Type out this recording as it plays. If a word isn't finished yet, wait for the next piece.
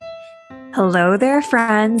Hello there,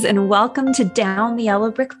 friends, and welcome to Down the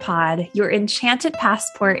Yellow Brick Pod, your enchanted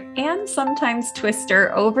passport and sometimes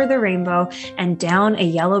twister over the rainbow and down a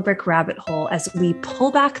yellow brick rabbit hole as we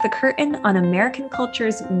pull back the curtain on American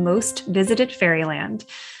culture's most visited fairyland.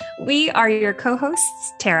 We are your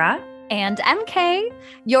co-hosts, Tara and MK,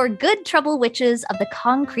 your good trouble witches of the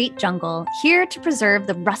concrete jungle, here to preserve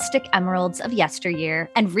the rustic emeralds of yesteryear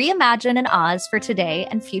and reimagine an Oz for today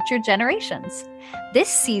and future generations. This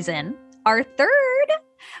season, our third,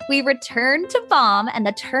 we return to Baum and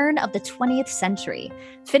the turn of the 20th century,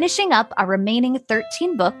 finishing up our remaining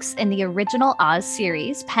 13 books in the original Oz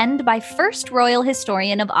series, penned by first royal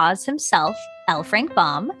historian of Oz himself, L. Frank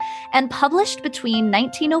Baum, and published between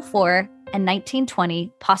 1904 and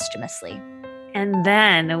 1920 posthumously. And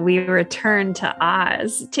then we return to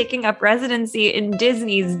Oz, taking up residency in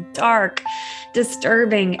Disney's dark,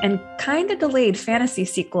 disturbing, and kind of delayed fantasy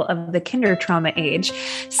sequel of the Kinder Trauma age,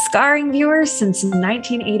 scarring viewers since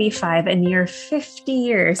 1985, a near 50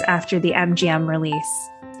 years after the MGM release.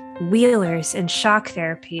 Wheelers and shock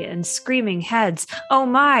therapy and screaming heads. Oh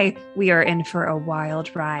my, we are in for a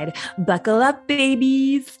wild ride. Buckle up,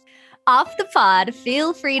 babies. Off the pod,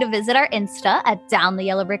 feel free to visit our Insta at Down the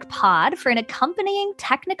Yellow Brick Pod for an accompanying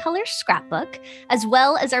Technicolor scrapbook, as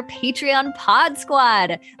well as our Patreon Pod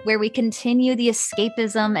Squad, where we continue the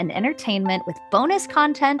escapism and entertainment with bonus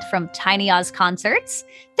content from Tiny Oz concerts,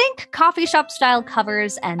 think coffee shop style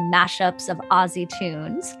covers and mashups of Aussie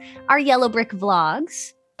tunes, our Yellow Brick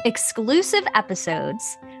vlogs, exclusive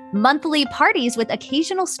episodes, monthly parties with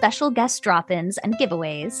occasional special guest drop-ins and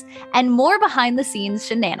giveaways, and more behind-the-scenes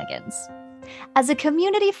shenanigans. As a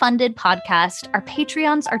community-funded podcast, our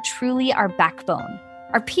Patreons are truly our backbone,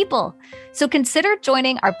 our people. So consider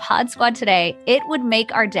joining our Pod Squad today. It would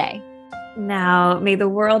make our day. Now, may the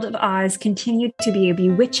world of Oz continue to be a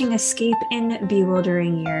bewitching escape in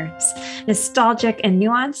bewildering years, nostalgic and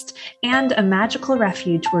nuanced, and a magical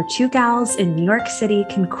refuge where two gals in New York City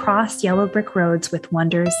can cross yellow brick roads with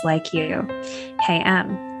wonders like you. Hey,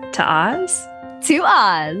 M, to Oz? To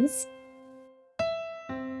Oz!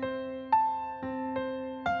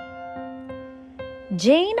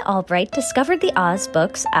 Jane Albright discovered the Oz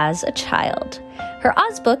books as a child. Her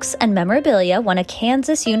Oz books and memorabilia won a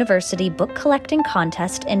Kansas University book collecting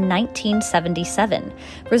contest in 1977,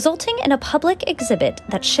 resulting in a public exhibit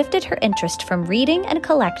that shifted her interest from reading and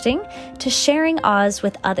collecting to sharing Oz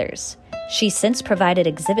with others. She's since provided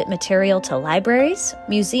exhibit material to libraries,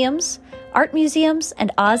 museums, art museums,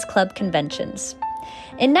 and Oz Club conventions.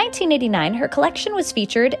 In 1989, her collection was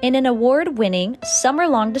featured in an award-winning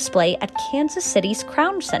summer-long display at Kansas City's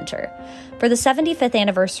Crown Center. For the 75th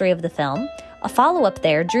anniversary of the film, a follow-up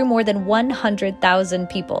there drew more than 100,000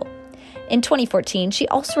 people. In 2014, she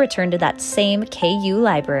also returned to that same KU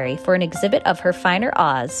library for an exhibit of her finer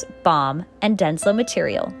Oz, Baum, and Denslow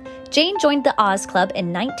material. Jane joined the Oz Club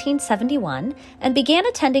in 1971 and began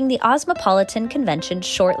attending the Ozmopolitan Convention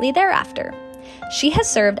shortly thereafter. She has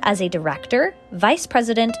served as a director, vice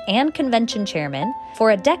president, and convention chairman.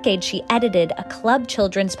 For a decade, she edited a club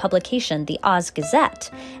children's publication, the Oz Gazette,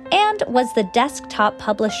 and was the desktop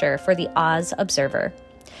publisher for the Oz Observer.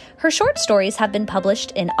 Her short stories have been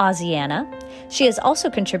published in Oziana. She has also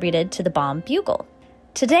contributed to the Baum Bugle.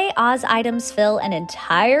 Today, Oz items fill an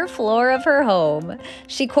entire floor of her home.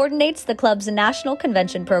 She coordinates the club's national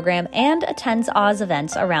convention program and attends Oz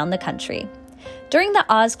events around the country. During the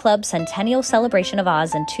Oz Club Centennial Celebration of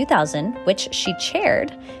Oz in 2000, which she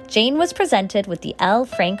chaired, Jane was presented with the L.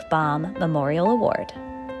 Frank Baum Memorial Award.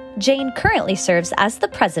 Jane currently serves as the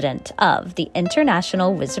president of the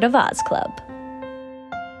International Wizard of Oz Club.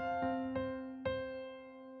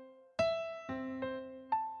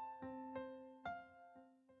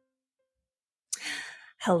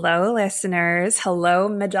 Hello, listeners. Hello,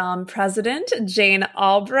 Madame President Jane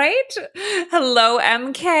Albright. Hello,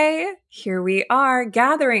 MK. Here we are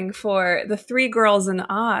gathering for the Three Girls in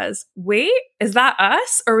Oz. Wait, is that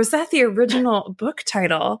us? Or was that the original book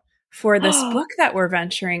title for this book that we're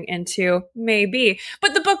venturing into? Maybe.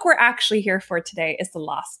 But the book we're actually here for today is The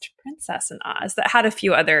Lost Princess in Oz, that had a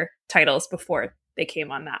few other titles before they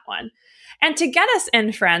came on that one. And to get us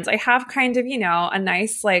in, friends, I have kind of, a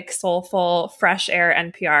nice, soulful, fresh air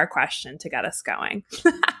NPR question to get us going.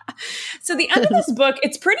 So the end of this book,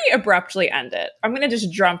 it's pretty abruptly ended. I'm going to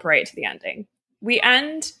just jump right to the ending. We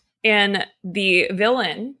end in the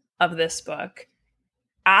villain of this book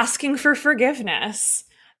asking for forgiveness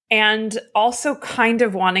and also kind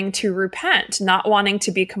of wanting to repent, not wanting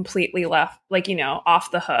to be completely left, off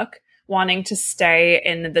the hook, wanting to stay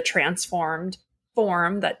in the transformed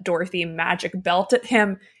form that Dorothy magic belted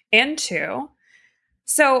him into.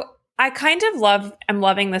 So I kind of am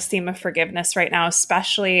loving this theme of forgiveness right now,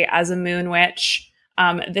 especially as a moon witch.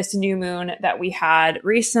 This new moon that we had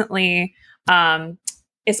recently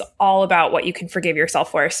is all about what you can forgive yourself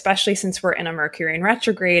for, especially since we're in a Mercury in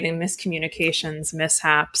retrograde and miscommunications,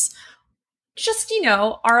 mishaps, just,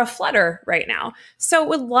 are a flutter right now. So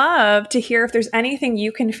would love to hear if there's anything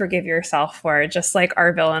you can forgive yourself for, just like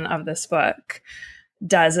our villain of this book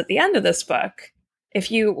does at the end of this book, if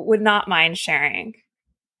you would not mind sharing.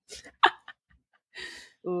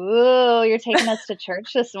 Ooh, you're taking us to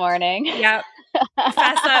church this morning. Yep.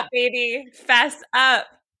 Fess up, baby. Fess up.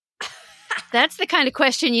 That's the kind of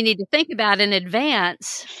question you need to think about in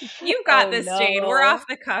advance. You got this, no. Jane. We're off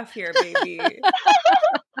the cuff here, baby.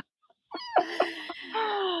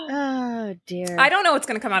 Oh, dear. I don't know what's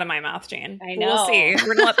going to come out of my mouth, Jane. I know. We'll see.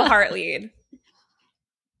 We're going to let the heart lead.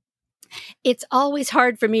 It's always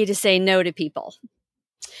hard for me to say no to people.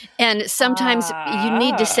 And sometimes you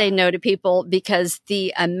need to say no to people because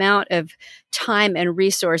the amount of time and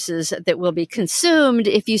resources that will be consumed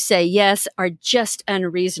if you say yes are just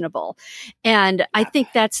unreasonable. And I think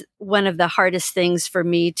that's one of the hardest things for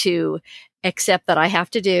me to accept that I have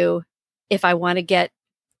to do if I want to get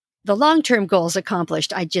the long-term goals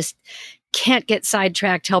accomplished. I just can't get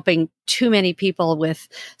sidetracked helping too many people with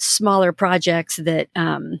smaller projects that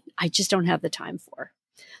I just don't have the time for.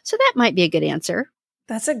 So that might be a good answer.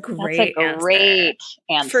 That's a great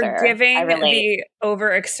answer. Forgiving the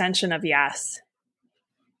overextension of yes.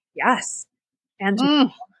 Yes. And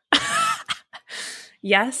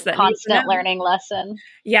yes. That constant learning lesson.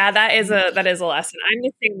 Yeah, that is a lesson. I'm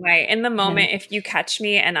the same way. In the moment, if you catch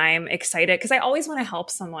me and I'm excited, because I always want to help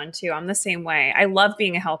someone too. I'm the same way. I love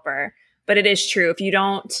being a helper, but it is true. If you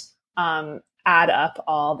don't add up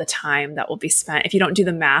all the time that will be spent, if you don't do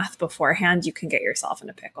the math beforehand, you can get yourself in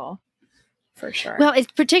a pickle. For sure. Well,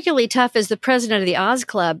 it's particularly tough as the president of the Oz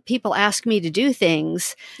Club. People ask me to do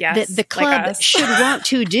things that the club like should want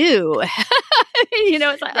to do.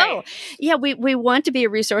 It's like, right. We want to be a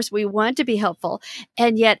resource. We want to be helpful.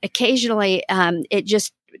 And yet occasionally it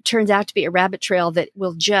just turns out to be a rabbit trail that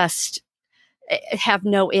will just have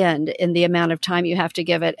no end in the amount of time you have to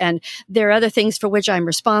give it. And there are other things for which I'm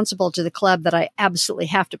responsible to the club that I absolutely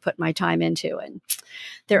have to put my time into. And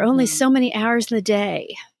there are only so many hours in the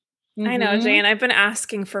day. I know, Jane. I've been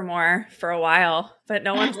asking for more for a while, but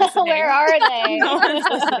no one's listening. Where are they? No one's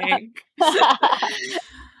listening.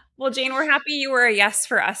 Well, Jane, we're happy you were a yes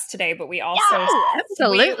for us today, but we also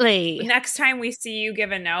absolutely. Next time we see you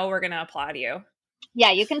give a no, we're going to applaud you.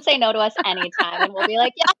 Yeah, you can say no to us anytime, and we'll be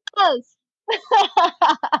like, yes.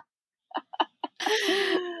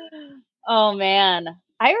 Oh man,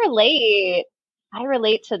 I relate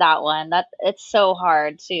to that one. That it's so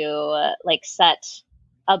hard to set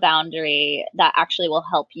a boundary that actually will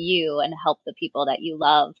help you and help the people that you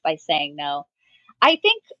love by saying no. I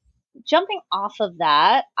think jumping off of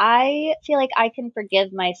that, I feel like I can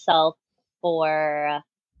forgive myself for,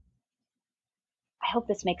 I hope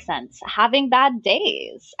this makes sense, having bad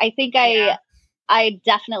days. I think I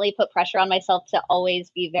definitely put pressure on myself to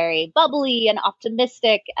always be very bubbly and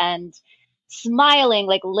optimistic and smiling,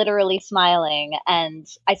 like literally smiling. And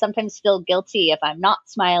I sometimes feel guilty if I'm not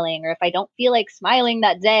smiling or if I don't feel like smiling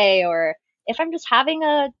that day or if I'm just having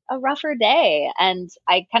a rougher day. And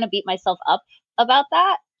I kind of beat myself up about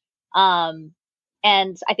that.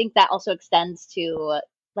 And I think that also extends to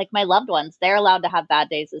my loved ones. They're allowed to have bad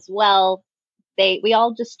days as well. We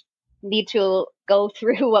all just need to go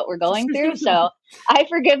through what we're going through. So I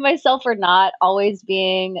forgive myself for not always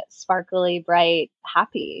being sparkly, bright,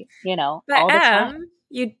 happy, but all the time.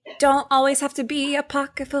 You don't always have to be a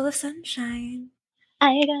pocket full of sunshine.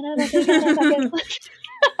 I gotta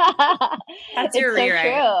That's your rewrite.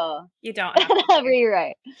 True. You don't have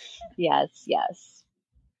rewrite. Yes.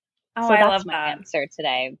 Oh, so I that's love my that answer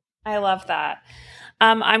today. I love that.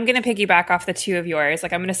 I'm going to piggyback off the two of yours. I'm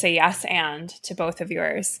going to say yes and to both of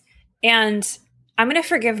yours. And I'm going to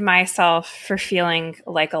forgive myself for feeling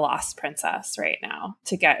like a lost princess right now,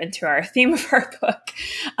 to get into our theme of our book.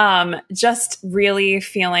 Just really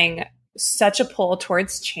feeling such a pull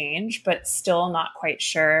towards change, but still not quite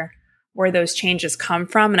sure where those changes come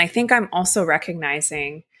from. And I think I'm also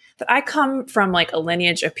recognizing that I come from a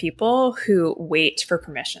lineage of people who wait for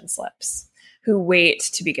permission slips, who wait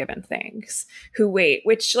to be given things, who wait,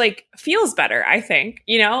 which feels better, I think,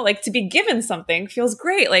 to be given something feels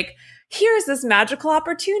great. Here's this magical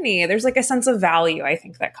opportunity. There's a sense of value, I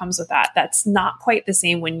think, that comes with that. That's not quite the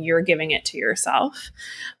same when you're giving it to yourself.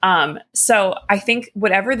 So I think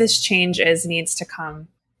whatever this change is needs to come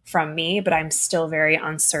from me, but I'm still very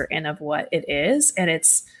uncertain of what it is. And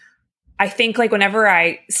I think like whenever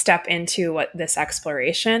I step into what this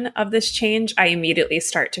exploration of this change, I immediately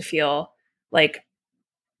start to feel like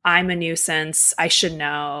I'm a nuisance. I should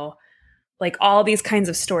know. Like all these kinds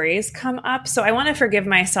of stories come up. So I want to forgive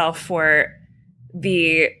myself for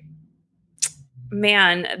the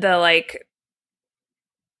like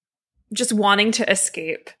just wanting to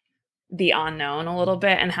escape the unknown a little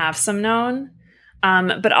bit and have some known.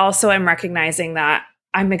 But also I'm recognizing that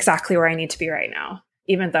I'm exactly where I need to be right now.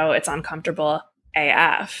 Even though it's uncomfortable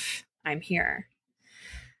AF, I'm here.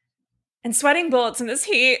 And sweating bullets in this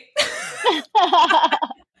heat.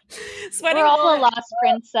 We're all a lost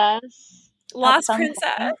princess. Lost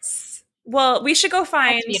princess. Well, we should go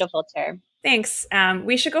find... That's a beautiful term. Thanks.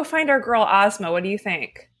 We should go find our girl Ozma. What do you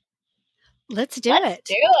think? Let's do it.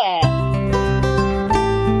 Do it.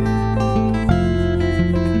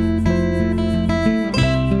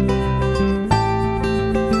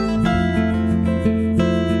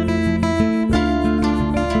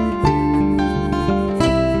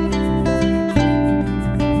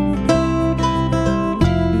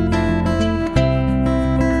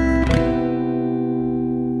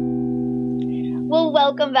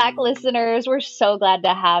 Welcome back, listeners. We're so glad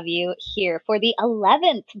to have you here for the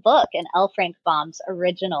 11th book in L. Frank Baum's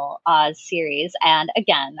original Oz series. And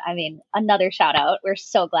again, I mean, another shout out. We're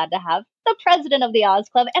so glad to have the president of the Oz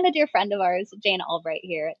Club and a dear friend of ours, Jane Albright,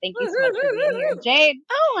 here. Thank you so much for being here, Jane.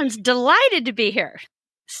 Oh, I'm delighted to be here.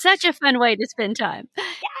 Such a fun way to spend time.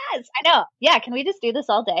 Yes, I know. Yeah, can we just do this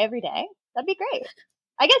all day, every day? That'd be great.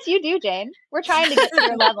 I guess you do, Jane. We're trying to get to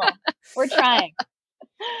your level. We're trying.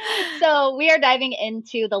 So we are diving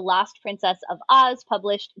into The Lost Princess of Oz,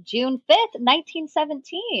 published June 5th,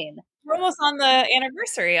 1917. We're almost on the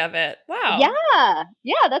anniversary of it. Wow.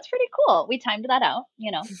 Yeah, that's pretty cool. We timed that out,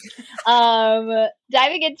 you know.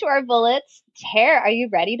 Diving into our bullets, Tara, are you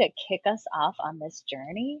ready to kick us off on this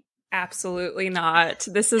journey? Absolutely not.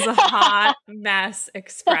 This is a hot mess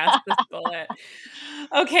express, this bullet.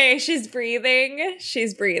 Okay, she's breathing.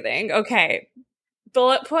 Okay.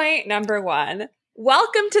 Bullet point number 1.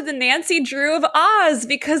 Welcome to the Nancy Drew of Oz,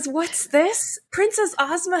 because what's this? Princess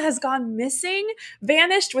Ozma has gone missing,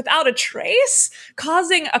 vanished without a trace,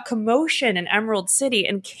 causing a commotion in Emerald City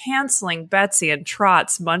and canceling Betsy and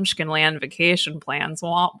Trot's Munchkinland vacation plans.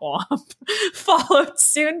 Womp womp. Followed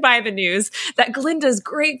soon by the news that Glinda's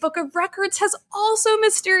Great Book of Records has also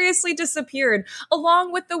mysteriously disappeared,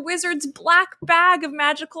 along with the wizard's black bag of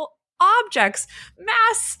magical objects.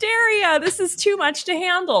 Mass hysteria. This is too much to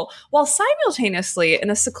handle. While simultaneously in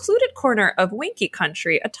a secluded corner of Winky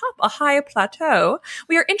Country atop a high plateau,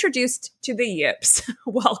 we are introduced to the Yips,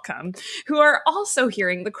 welcome, who are also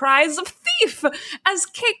hearing the cries of thief as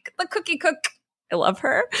Cake the Cookie Cook, I love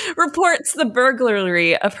her, reports the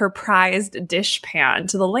burglary of her prized dishpan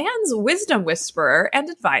to the land's wisdom whisperer and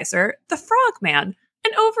advisor, the Frogman,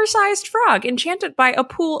 an oversized frog enchanted by a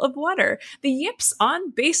pool of water. The Yips, on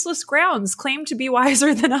baseless grounds, claim to be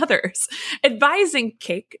wiser than others, advising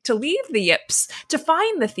Cake to leave the Yips to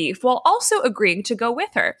find the thief while also agreeing to go with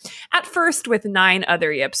her. At first with 9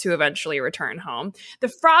 other Yips who eventually return home, the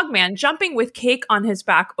Frogman jumping with Cake on his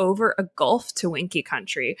back over a gulf to Winky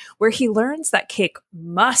Country, where he learns that Cake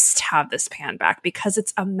must have this pan back because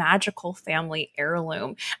it's a magical family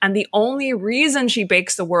heirloom, and the only reason she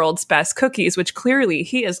bakes the world's best cookies, which clearly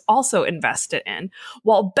he is also invested in.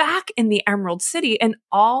 While back in the Emerald City, an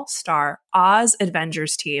all-star Oz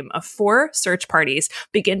Avengers team of 4 search parties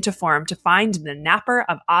begin to form to find the napper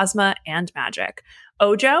of Ozma and magic.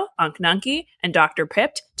 Ojo, Unc Nunky, and Dr.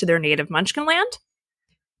 Pipt to their native Munchkinland.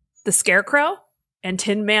 The Scarecrow and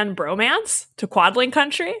Tin Man bromance to Quadling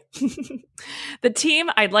Country. The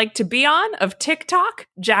team I'd like to be on of TikTok,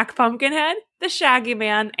 Jack Pumpkinhead, the Shaggy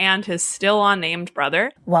Man, and his still unnamed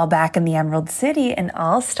brother. While back in the Emerald City, an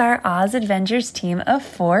all-star Oz Avengers team of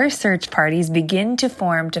 4 search parties begin to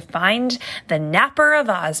form to find the napper of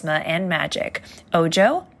Ozma and magic.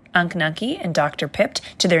 Ojo, Unc Nunky, and Dr. Pipt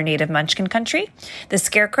to their native Munchkin Country, the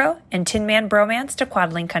Scarecrow and Tin Man bromance to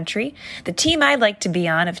Quadling Country, the team I'd like to be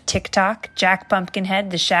on of TikTok, Jack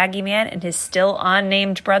Pumpkinhead, the Shaggy Man, and his still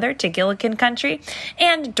unnamed brother to Gillikin Country,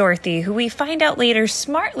 and Dorothy, who we find out later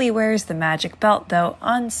smartly wears the magic belt, though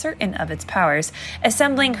uncertain of its powers,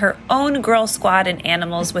 assembling her own girl squad and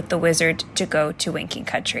animals with the wizard to go to Winky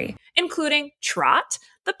Country, including Trot,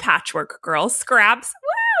 the Patchwork Girl, Scraps,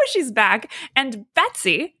 woo, she's back, and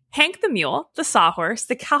Betsy, Hank the Mule, the Sawhorse,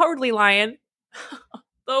 the Cowardly Lion,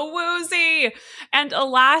 the Woozy, and a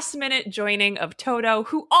last-minute joining of Toto,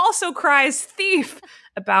 who also cries thief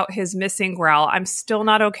about his missing growl. I'm still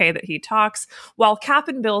not okay that he talks, while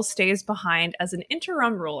Cap'n Bill stays behind as an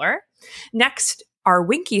interim ruler. Next our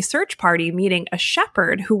Winky search party meeting a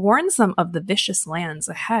shepherd who warns them of the vicious lands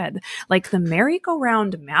ahead, like the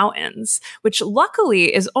Merry-Go-Round Mountains, which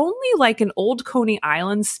luckily is only like an old Coney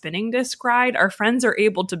Island spinning disc ride our friends are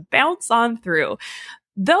able to bounce on through,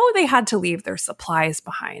 though they had to leave their supplies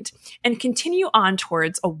behind and continue on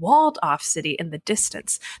towards a walled-off city in the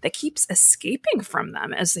distance that keeps escaping from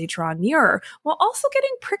them as they draw nearer, while also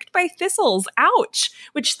getting pricked by thistles, ouch,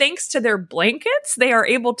 which thanks to their blankets, they are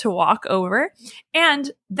able to walk over.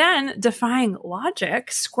 And then, defying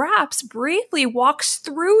logic, Scraps bravely walks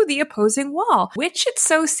through the opposing wall, which it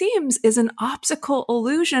so seems is an optical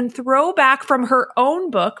illusion throwback from her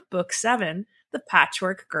own book, Book 7, The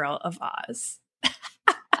Patchwork Girl of Oz.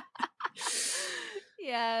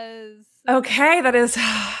 Yes. Okay, that is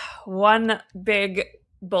one big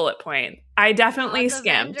bullet point. I definitely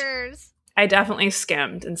skimmed. Avengers. I definitely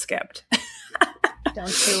skimmed and skipped.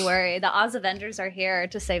 Don't you worry. The Oz Avengers are here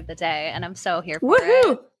to save the day, and I'm so here for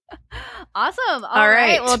Woohoo! it. Awesome. All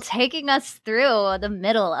right. Well, taking us through the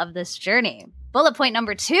middle of this journey. Bullet point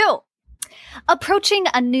number 2. Approaching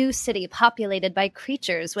a new city populated by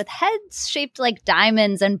creatures with heads shaped like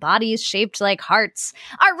diamonds and bodies shaped like hearts,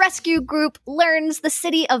 our rescue group learns the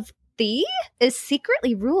city of Thee is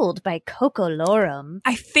secretly ruled by Cocolorum.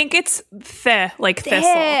 I think it's like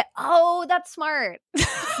thistle. Oh, that's smart.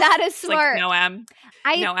 That is smart. Like no M.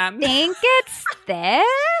 I No M. think it's Theh.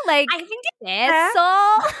 Like I think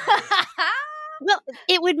thistle. Well,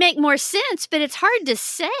 it would make more sense, but it's hard to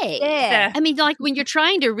say. Yeah. I mean, like when you're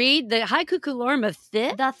trying to read the Haiku of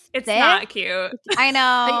Thith. It's Theh? not cute. I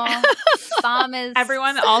know. Bomb is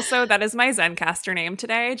Everyone also, that is my Zencaster name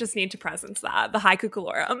today. Just need to presence that. The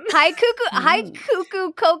Haiku-Colorum.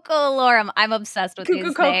 Haiku Cocolorum. I'm obsessed with these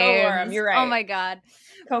Cuckoo-Cocolorum, names. you're right. Oh my god.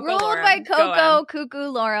 Cocolorum. Ruled by Go on.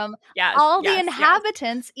 Cuckoo-Lorum. Yes, All the yes,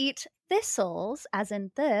 inhabitants eat thistles, as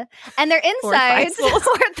in the, and their Or insides thistles.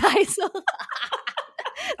 or thistles.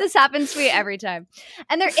 This happens to me every time.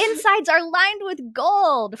 And their insides are lined with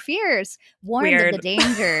gold. Fierce. Warned Weird. of the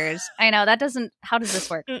dangers. I know, that doesn't, how does this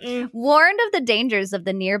work? Mm-mm. Warned of the dangers of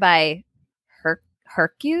the nearby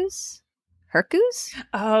Hercules?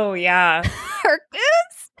 Oh, yeah.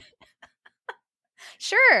 Hercules?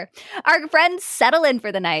 Sure. Our friends settle in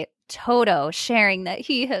for the night. Toto sharing that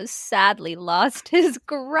he has sadly lost his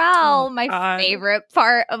growl, my God. favorite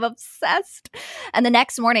part of Obsessed. And the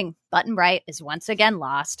next morning, Button Bright is once again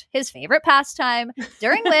lost, his favorite pastime,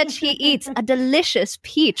 during which he eats a delicious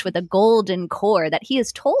peach with a golden core that he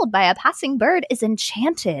is told by a passing bird is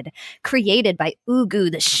enchanted, created by Ugu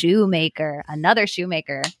the shoemaker, another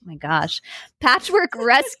shoemaker. Oh my gosh. Patchwork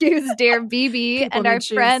rescues Dear BB People and our need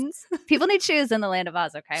shoes. friends. People need shoes in the land of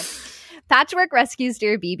Oz, okay? Patchwork rescues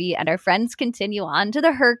Dear BB, and our friends continue on to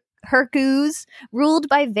the Hercules, ruled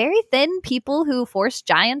by very thin people who force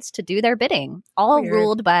giants to do their bidding. All Weird.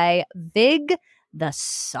 ruled by Vig the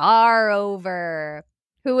Sarover,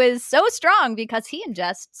 who is so strong because he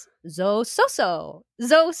ingests Zosozo.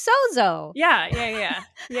 Yeah.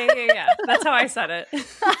 That's how I said it.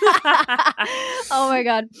 Oh my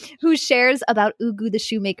god. Who shares about Ugu the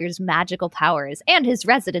Shoemaker's magical powers and his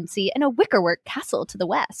residency in a wickerwork castle to the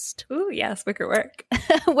west. Ooh, yes, wickerwork.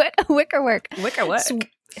 Wickerwork. Wickerwork.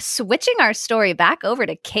 Switching our story back over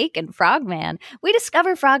to Cake and Frogman, we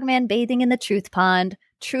discover Frogman bathing in the truth pond,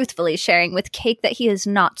 truthfully sharing with Cake that he is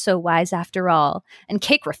not so wise after all. And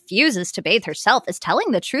Cake refuses to bathe herself, as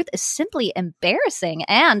telling the truth is simply embarrassing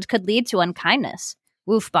and could lead to unkindness.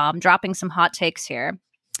 Woof bomb, dropping some hot takes here.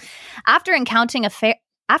 After encountering a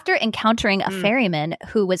ferryman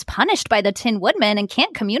who was punished by the Tin Woodman and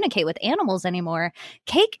can't communicate with animals anymore,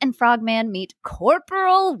 Cake and Frogman meet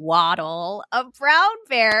Corporal Waddle, a brown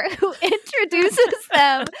bear who introduces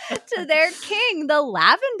them to their king, the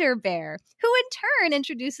Lavender Bear, who in turn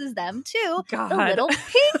introduces them to the God. little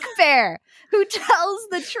Pink Bear, who tells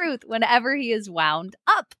the truth whenever he is wound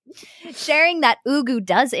up. Sharing that Ugu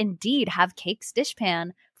does indeed have Cake's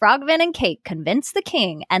dishpan, Frogman and Cake convince the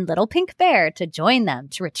king and Little Pink Bear to join them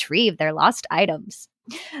to retrieve their lost items.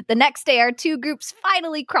 The next day, our two groups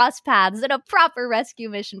finally cross paths and a proper rescue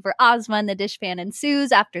mission for Ozma and the dishpan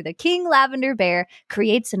ensues after the King Lavender Bear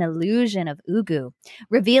creates an illusion of Ugu,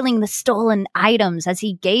 revealing the stolen items as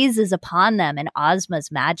he gazes upon them in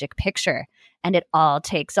Ozma's magic picture. And it all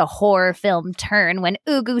takes a horror film turn when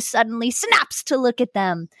Ugu suddenly snaps to look at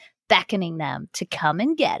them, beckoning them to come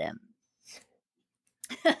and get him.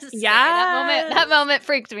 Yeah. That moment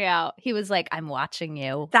freaked me out. He was like, I'm watching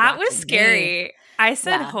you. That was watching scary. me. I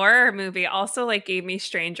said Yeah. horror movie also like gave me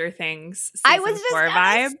Stranger Things I season was just 4 gonna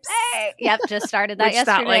vibes. say. Yep, just started that Which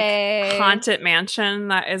yesterday. that like haunted mansion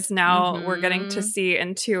that is now we're getting to see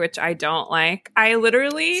into, which I don't like. I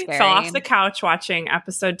literally Scary. fell off the couch watching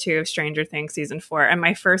episode 2 of Stranger Things season 4, and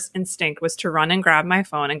my first instinct was to run and grab my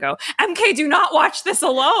phone and go, MK, do not watch this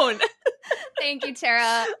alone. Thank you,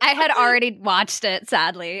 Tara. I had already watched it,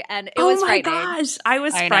 sadly, and it oh was my frightening. gosh, I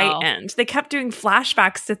was I know. frightened. They kept doing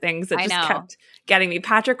flashbacks to things that I just know. kept getting me.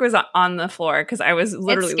 Patrick was on the floor because I was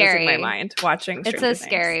literally losing scary. my mind watching It's Stranger a Things.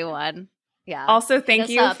 scary one. Yeah. Also, Hit thank us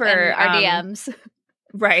you up for in our DMs.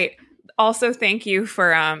 Right. Also, thank you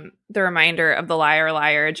for the reminder of the liar,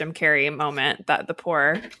 liar Jim Carrey moment that the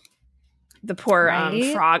poor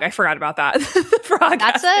Right? frog. I forgot about that. The frog.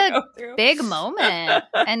 That's has to a go through. big moment.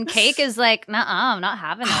 And Cake is like, nuh-uh, I'm not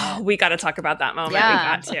having it. We got to talk about that moment.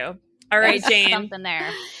 Yeah. We got to. All right, There's Jane. something there.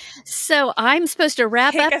 So I'm supposed to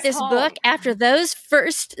wrap Take up us this home. book after those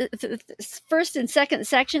first and second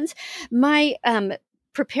sections. My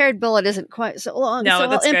prepared bullet isn't quite so long, No, so I'll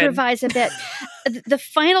that's good. improvise a bit. The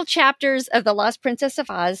final chapters of The Lost Princess of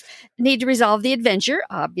Oz need to resolve the adventure,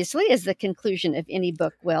 obviously, as the conclusion of any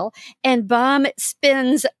book will. And Baum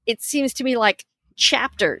spends, it seems to me, like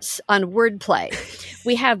chapters on wordplay.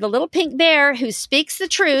 We have the little pink bear who speaks the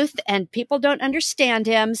truth and people don't understand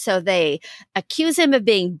him. So they accuse him of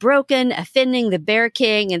being broken, offending the Bear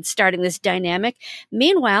King and starting this dynamic.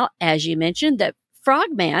 Meanwhile, as you mentioned, the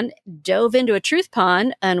Frogman dove into a truth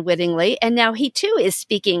pond unwittingly. And now he too is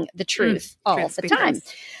speaking the truth all Truth the speakers. time.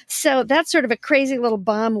 So that's sort of a crazy little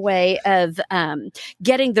Baum way of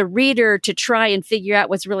getting the reader to try and figure out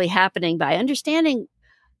what's really happening by understanding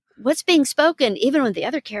what's being spoken, even when the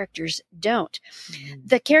other characters don't.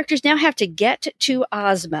 The characters now have to get to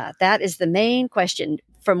Ozma. That is the main question.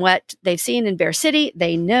 From what they've seen in Bear City,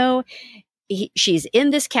 they know she's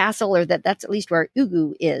in this castle, or that's at least where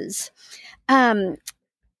Ugu is.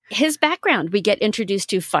 His background we get introduced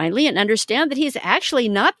to finally and understand that he's actually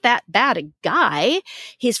not that bad a guy.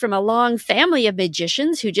 He's from a long family of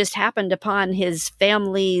magicians who just happened upon his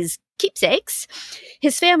family's keepsakes,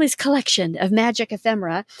 his family's collection of magic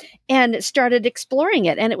ephemera, and started exploring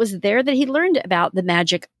it. And it was there that he learned about the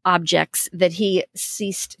magic objects that he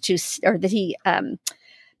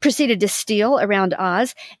proceeded to steal around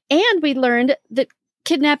Oz. And we learned that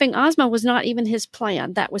kidnapping Ozma was not even his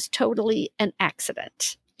plan. That was totally an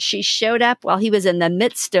accident. She showed up while he was in the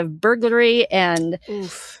midst of burglary, and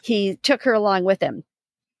he took her along with him.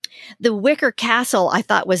 The Wicker Castle, I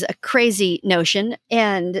thought, was a crazy notion,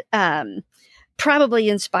 and probably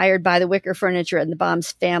inspired by the wicker furniture in the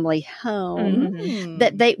Baum's family home. Mm-hmm.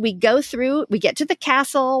 That we go through, we get to the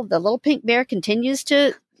castle. The little pink bear continues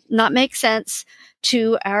to not make sense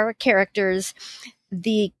to our characters.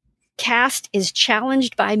 The cast is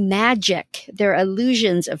challenged by magic. There are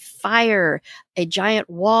illusions of fire, a giant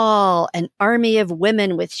wall, an army of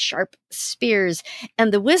women with sharp spears,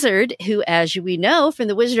 and the wizard, who, as we know from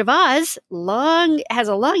The Wizard of Oz, has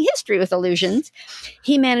a long history with illusions.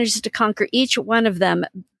 He manages to conquer each one of them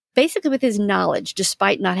basically with his knowledge,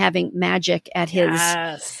 despite not having magic at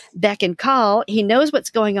his beck and call. He knows what's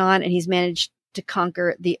going on, and he's managed to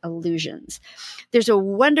conquer the illusions. There's a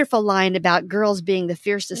wonderful line about girls being the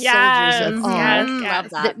fiercest soldiers of all. Love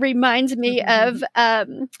That reminds me of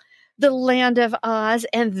the Land of Oz.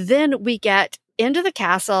 And then we get into the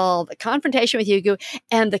castle, the confrontation with Ugu,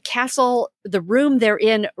 and the castle, the room they're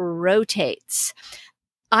in rotates.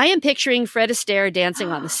 I am picturing Fred Astaire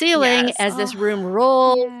dancing on the ceiling as this room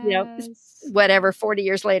rolls, whatever, 40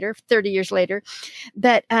 years later, 30 years later.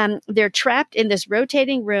 But they're trapped in this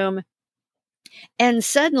rotating room. And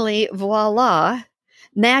suddenly, voila,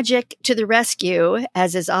 magic to the rescue,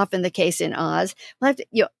 as is often the case in Oz.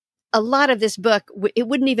 A lot of this book, it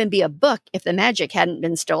wouldn't even be a book if the magic hadn't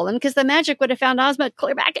been stolen, because the magic would have found Ozma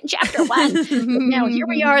clear back in chapter 1. Now, here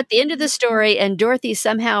we are at the end of the story, and Dorothy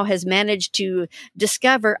somehow has managed to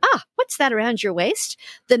discover, what's that around your waist?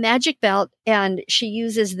 The magic belt, and she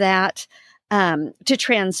uses that to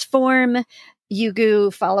transform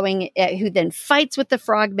Ugu, who then fights with the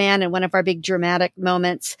Frogman in one of our big dramatic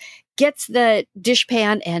moments, gets the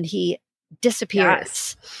dishpan, and he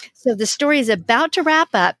disappears. So the story is about to wrap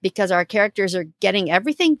up because our characters are getting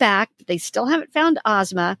everything back. But they still haven't found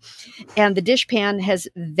Ozma, and the dishpan has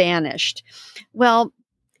vanished. Well,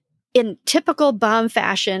 in typical Baum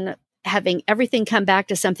fashion, having everything come back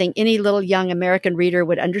to something any little young American reader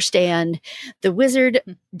would understand, the wizard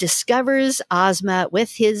discovers Ozma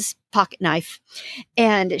with his pocket knife,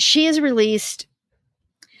 and she is released.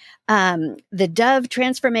 The dove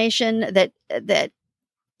transformation that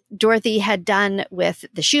Dorothy had done with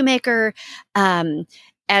the shoemaker,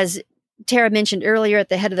 as Tara mentioned earlier at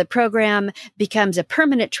the head of the program, becomes a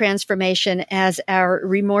permanent transformation as our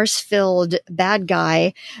remorse-filled bad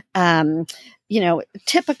guy,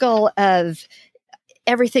 typical of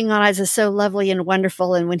everything on Oz is so lovely and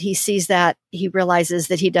wonderful. And when he sees that, he realizes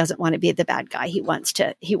that he doesn't want to be the bad guy. He wants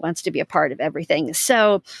to be a part of everything.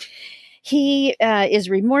 So he is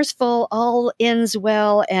remorseful, all ends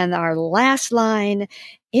well. And our last line,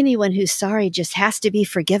 anyone who's sorry just has to be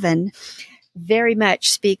forgiven, very much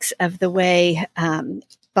speaks of the way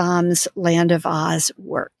Baum's Land of Oz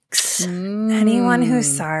works. Anyone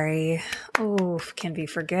who's sorry, can be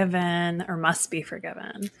forgiven or must be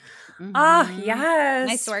forgiven. Yes.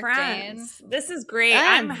 Nice work, friends. Jane. This is great.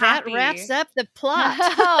 And I'm happy. that wraps up the plot.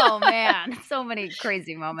 Oh man, so many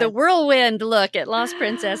crazy moments. The whirlwind look at Lost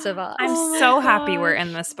Princess of Oz. I'm so happy we're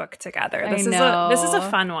in this book together. This is a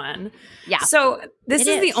fun one. Yeah. So this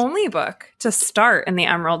is the only book to start in the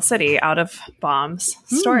Emerald City out of Baum's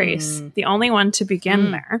stories. The only one to begin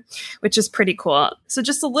there, which is pretty cool. So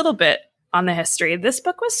just a little bit on the history. This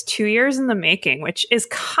book was 2 years in the making, which is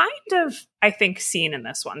kind of, I think, seen in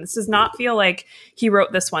this one. This does not feel like he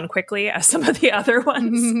wrote this one quickly as some of the other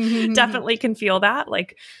ones. Definitely can feel that.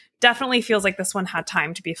 Definitely feels like this one had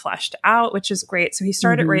time to be fleshed out, which is great. So he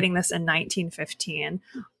started writing this in 1915,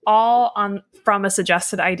 from a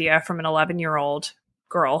suggested idea from an 11-year-old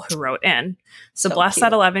girl who wrote in. So bless cute.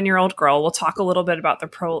 That 11-year-old girl. We'll talk a little bit about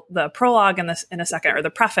the prologue in a second, or the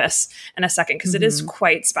preface in a second, because it is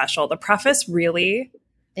quite special. The preface really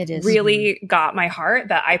got my heart,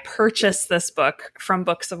 that I purchased this book from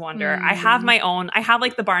Books of Wonder. I have my own. I have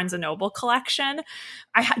the Barnes and Noble collection.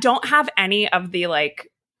 I don't have any of the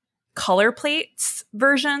color plates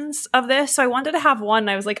versions of this, so I wanted to have one.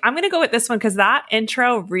 I was like, I'm going to go with this one because that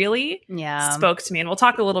intro really spoke to me, and we'll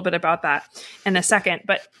talk a little bit about that in a second.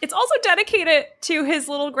 But it's also dedicated to his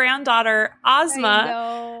little granddaughter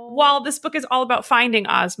Ozma, while this book is all about finding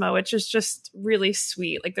Ozma, which is just really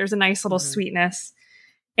sweet. There's a nice little sweetness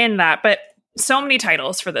in that. But so many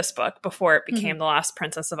titles for this book before it became The Lost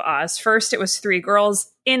Princess of Oz. First, it was Three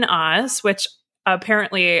Girls in Oz, which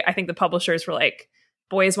apparently I think the publishers were like,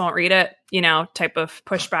 boys won't read it, type of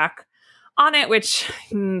pushback on it, which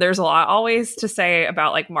there's a lot always to say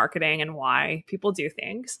about marketing and why people do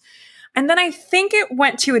things. And then I think it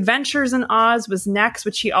went to Adventures in Oz was next,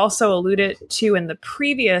 which he also alluded to in the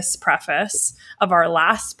previous preface of our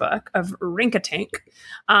last book of Rinkatink.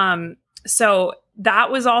 So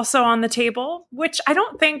that was also on the table, which I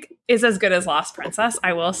don't think is as good as Lost Princess,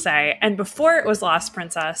 I will say. And before it was Lost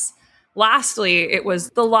Princess, lastly, it was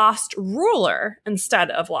The Lost Ruler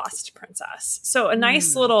instead of Lost Princess. So a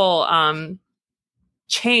nice little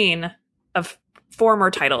chain of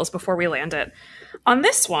former titles before we landed on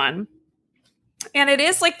this one. And it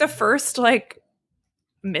is the first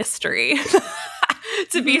mystery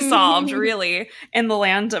to be solved, really, in the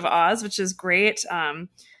Land of Oz, which is great.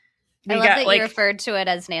 I love that you referred to it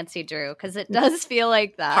as Nancy Drew, because it does feel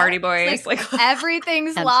like that. Party boys.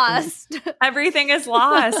 Everything's lost. Everything is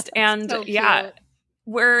lost. And so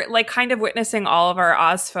we're kind of witnessing all of our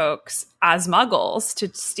Oz folks as muggles, to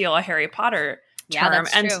steal a Harry Potter term.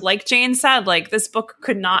 That's and true. like Jane said, this book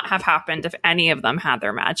could not have happened if any of them had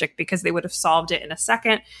their magic, because they would have solved it in a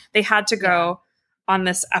second. They had to go on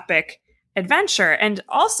this epic adventure. And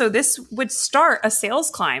also this would start a sales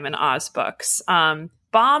climb in Oz books.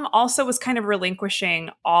 Baum also was kind of relinquishing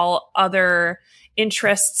all other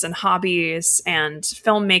interests and hobbies and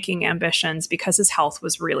filmmaking ambitions because his health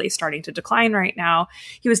was really starting to decline right now.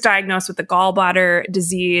 He was diagnosed with the gallbladder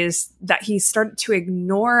disease that he started to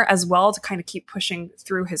ignore as well, to kind of keep pushing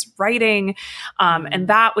through his writing. And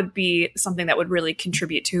that would be something that would really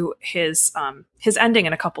contribute to his ending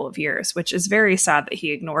in a couple of years, which is very sad that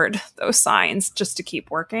he ignored those signs just to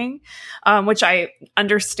keep working, which I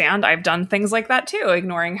understand. I've done things like that too,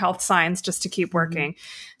 ignoring health signs just to keep working.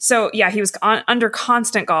 So yeah, he was under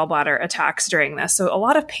constant gallbladder attacks during this. So a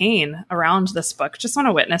lot of pain around this book. Just want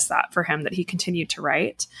to witness that for him, that he continued to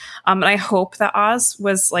write. And I hope that Oz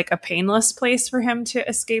was a painless place for him to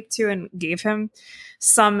escape to, and gave him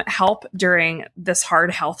some help during this hard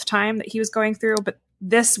health time that he was going through. But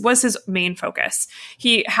this was his main focus.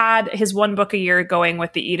 He had his one book a year going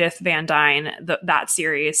with the Edith Van Dyne, that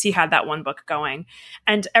series. He had that one book going,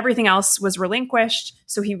 and everything else was relinquished.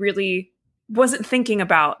 So he really wasn't thinking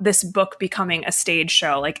about this book becoming a stage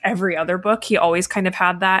show like every other book. He always kind of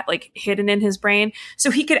had that hidden in his brain,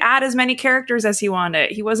 so he could add as many characters as he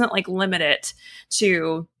wanted. He wasn't limited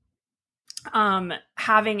to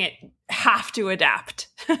having it have to adapt.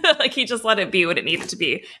 Like he just let it be what it needed to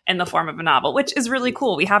be in the form of a novel, which is really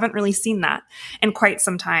cool. We haven't really seen that in quite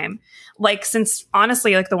some time. Like since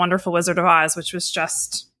honestly, like The Wonderful Wizard of Oz, which was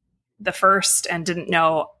just the first and didn't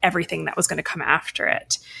know everything that was going to come after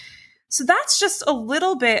it. So that's just a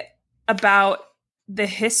little bit about the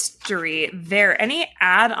history there. Any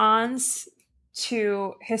add-ons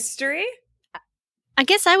to history? I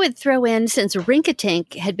guess I would throw in, since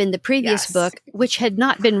Rinkitink had been the previous book, which had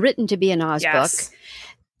not been written to be an Oz book,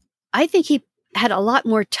 I think he had a lot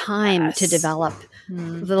more time to develop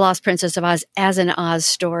The Lost Princess of Oz as an Oz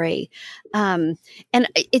story. And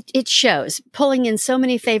it shows, pulling in so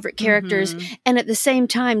many favorite characters and at the same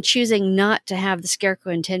time choosing not to have the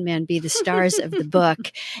Scarecrow and Tin Man be the stars of the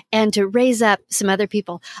book and to raise up some other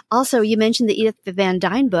people. Also, you mentioned the Edith Van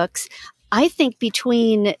Dyne books. I think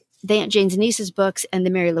between the Aunt Jane's Nieces books and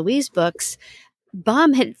the Mary Louise books,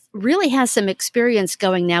 Baum really has some experience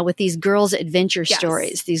going now with these girls' adventure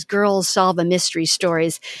stories, these girls solve a mystery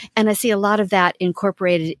stories. And I see a lot of that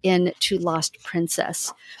incorporated into Lost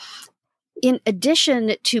Princess. In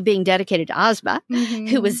addition to being dedicated to Ozma,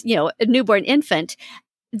 who was, a newborn infant,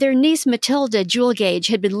 their niece Matilda Jewel Gage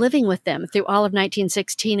had been living with them through all of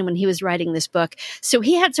 1916 when he was writing this book. So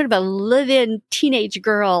he had sort of a live-in teenage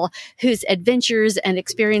girl whose adventures and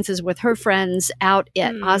experiences with her friends out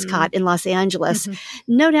at Ozcot in Los Angeles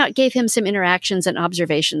no doubt gave him some interactions and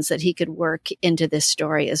observations that he could work into this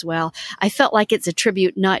story as well. I felt like it's a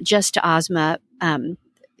tribute not just to Ozma,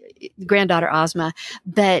 granddaughter Ozma,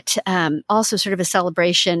 but also sort of a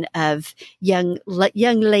celebration of young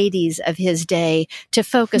ladies of his day to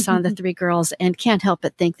focus on the three girls, and can't help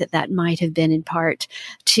but think that might have been in part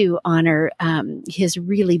to honor his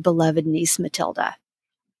really beloved niece Matilda.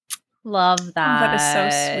 Love that. That is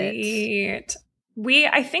so sweet.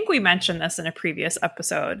 I think we mentioned this in a previous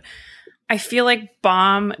episode. I feel like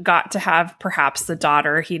Baum got to have perhaps the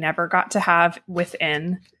daughter he never got to have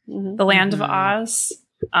within the Land of Oz.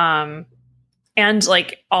 And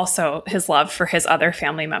like also his love for his other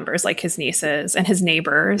family members, like his nieces and his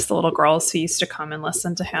neighbors, the little girls who used to come and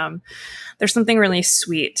listen to him. There's something really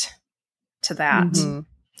sweet to that.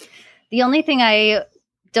 The only thing I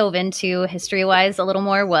dove into history-wise a little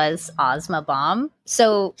more was Ozma Baum.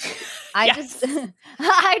 So I just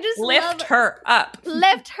lift her up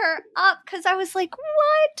because I was like,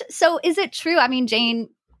 what? So is it true? I mean, Jane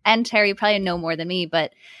and Terry probably know more than me,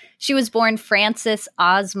 but she was born Frances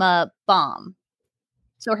Ozma Baum.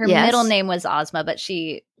 So her middle name was Ozma, but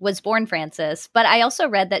she was born Frances. But I also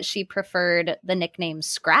read that she preferred the nickname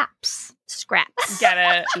Scraps. Get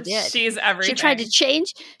it? She did. She's everything.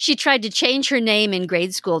 She tried to change her name in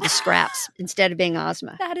grade school to Scraps instead of being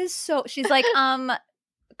Ozma. That is so. She's like, Grandpa?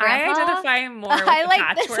 I identify more with the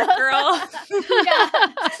patchwork girl.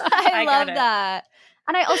 I love that.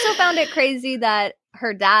 And I also found it crazy that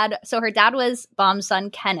her dad was Baum's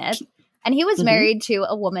son, Kenneth, and he was married to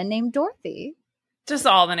a woman named Dorothy. Just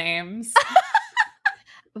all the names.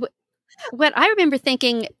 What I remember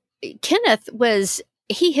thinking, Kenneth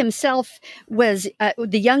he himself was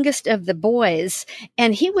the youngest of the boys,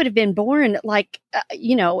 and he would have been born like,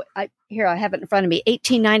 here I have it in front of me,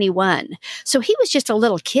 1891. So he was just a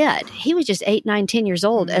little kid. He was just 8, 9, 10 years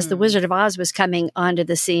old as The Wizard of Oz was coming onto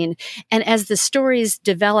the scene. And as the stories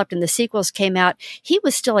developed and the sequels came out, he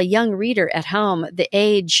was still a young reader at home, the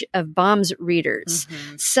age of Baum's readers.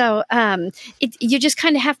 So you just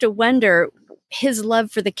kind of have to wonder, his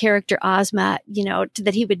love for the character Ozma,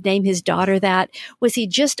 that he would name his daughter that. Was he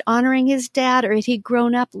just honoring his dad, or had he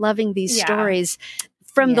grown up loving these stories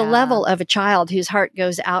from the level of a child whose heart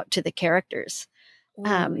goes out to the characters?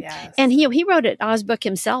 And he wrote an Oz book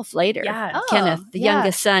himself later. Kenneth, the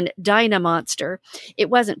youngest son, Dynamonster. It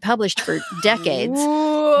wasn't published for decades.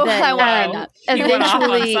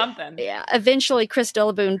 Eventually Chris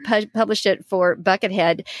Dillabune published it for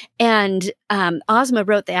Buckethead, and Ozma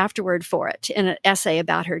wrote the afterword for it in an essay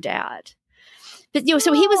about her dad. But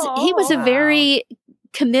so he was a very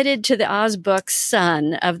committed to the Oz books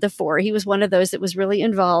son of the four. He was one of those that was really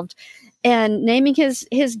involved. And naming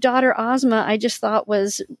his daughter Ozma, I just thought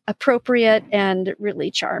was appropriate and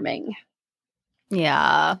really charming.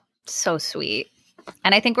 Yeah, so sweet.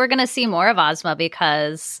 And I think we're going to see more of Ozma,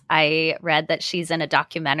 because I read that she's in a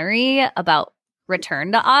documentary about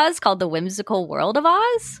Return to Oz called The Whimsical World of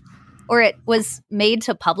Oz, or it was made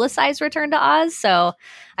to publicize Return to Oz. So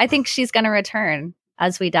I think she's going to return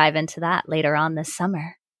as we dive into that later on this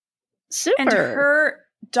summer. Super. And her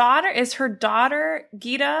daughter, is her daughter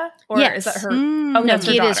Gita? Or Yes. is that her? No, that's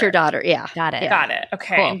Gita is her daughter. Yeah. Got it. Got it.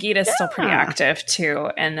 Okay. Cool. And Gita's still pretty active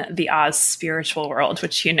too in the Oz spiritual world,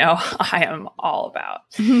 which I am all about.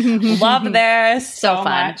 Love this so fun.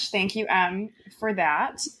 much. Thank you, Em, for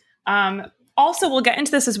that. Also, we'll get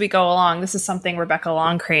into this as we go along. This is something Rebecca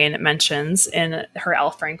Longcrane mentions in her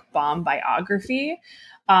L. Frank Baum biography.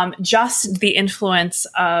 Just the influence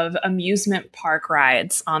of amusement park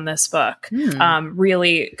rides on this book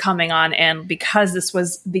really coming on in, because this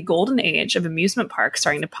was the golden age of amusement parks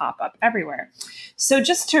starting to pop up everywhere. So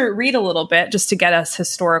just to read a little bit, just to get us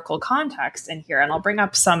historical context in here, and I'll bring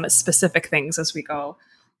up some specific things as we go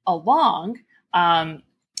along.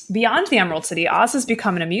 Beyond the Emerald City, Oz has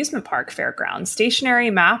become an amusement park fairground, stationary,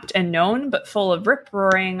 mapped, and known, but full of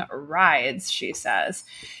rip-roaring rides, she says.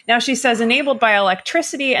 Now, she says, enabled by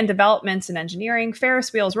electricity and developments in engineering,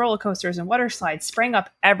 Ferris wheels, roller coasters, and water slides sprang up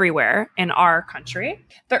everywhere in our country.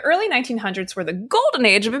 The early 1900s were the golden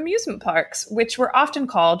age of amusement parks, which were often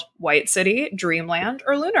called White City, Dreamland,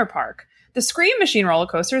 or Lunar Park. The Scream Machine roller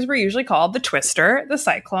coasters were usually called the Twister, the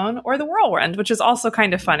Cyclone, or the Whirlwind, which is also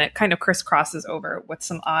kind of fun. It kind of crisscrosses over with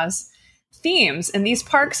some Oz themes. And these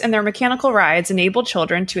parks and their mechanical rides enabled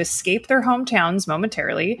children to escape their hometowns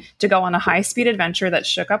momentarily, to go on a high-speed adventure that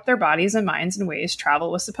shook up their bodies and minds in ways travel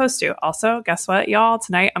was supposed to. Also, guess what, y'all?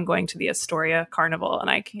 Tonight I'm going to the Astoria Carnival, and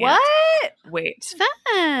I can't wait.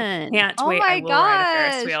 Fun. Can't Oh wait. my I will ride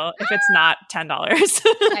a Ferris wheel if it's not $10.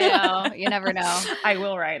 I know. You never know. I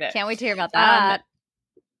will ride it. Can't wait to hear about that.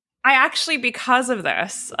 I actually, because of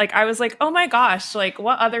this, I was like, oh my gosh,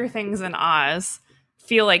 what other things in Oz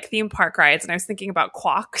feel like theme park rides? And I was thinking about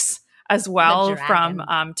Quox as well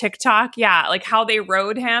from TikTok. Yeah, how they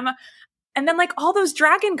rode him. And then all those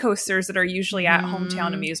dragon coasters that are usually at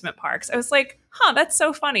hometown amusement parks. I was like, that's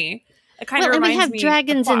so funny. It kind of reminds me. We have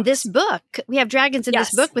dragons in this book. We have dragons in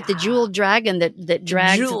this book with the jeweled dragon that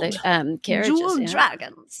drags the carriages. Jeweled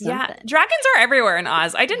dragons. Yeah. Dragons are everywhere in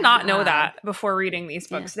Oz. I did not know that before reading these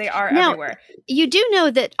books. They are everywhere. You do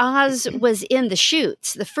know that Oz was in the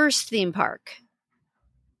Chutes, the first theme park.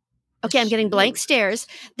 Okay, I'm getting blank stares.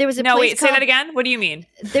 There was a place say that again. What do you mean?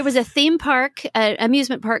 There was a theme park,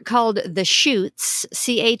 amusement park called the Chutes,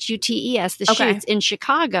 Chutes, the Chutes in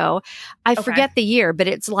Chicago. I forget the year, but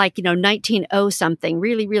it's 1900 something,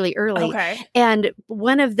 really, really early. Okay. And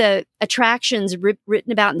one of the attractions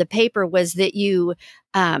written about in the paper was that you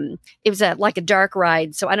it was like a dark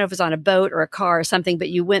ride. So I don't know if it was on a boat or a car or something, but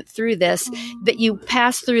you went through this, but you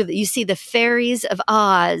pass through, you see the fairies of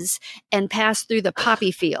Oz and pass through the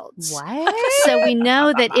poppy fields. What? So we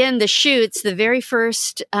know that in the Chutes, the very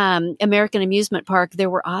first American amusement park, there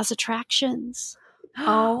were Oz attractions.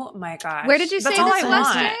 Oh my gosh. Where did you say this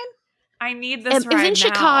was, Jane? I need this It was in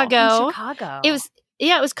Chicago. It was,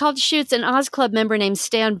 it was called Chutes. An Oz Club member named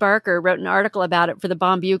Stan Barker wrote an article about it for the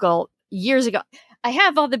Bomb Bugle years ago. I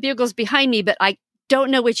have all the bugles behind me, but I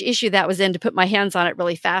don't know which issue that was in to put my hands on it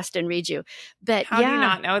really fast and read you. But how do you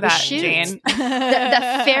not know that, Jane?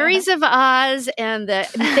 the Fairies of Oz and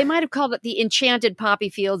they might have called it the Enchanted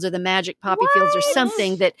Poppy Fields or the Magic Poppy Fields or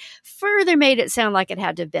something that further made it sound like it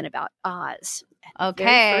had to have been about Oz.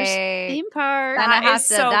 Okay. First theme park. Then I have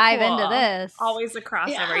to dive into this. Always a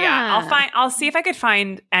crossover. Yeah. I'll see if I could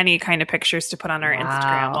find any kind of pictures to put on our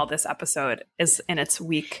Instagram while this episode is in its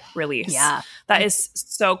week release. Yeah. That is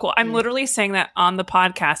so cool. I'm literally saying that on the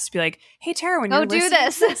podcast to be like, hey, Tara, when you're listening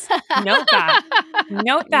to this, note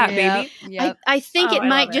that, baby. Yep. I think it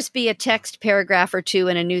might just be a text paragraph or two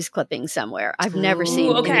in a news clipping somewhere. I've never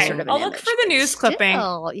seen any sort of an I'll look for the news clipping.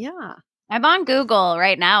 Yeah. I'm on Google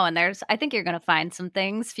right now, and I think you're going to find some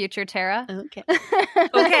things, future Tara. Okay.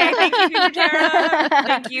 Okay. Thank you, future Tara.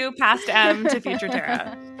 Thank you, past M to future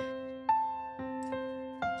Tara.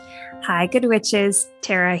 Hi, good witches.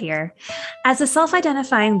 Tara here. As a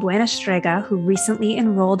self-identifying Buena Strega who recently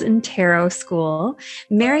enrolled in tarot school,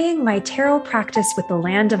 marrying my tarot practice with the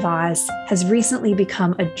Land of Oz has recently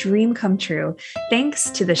become a dream come true, thanks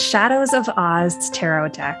to the Shadows of Oz tarot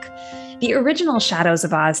deck. The original Shadows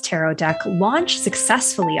of Oz tarot deck launched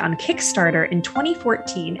successfully on Kickstarter in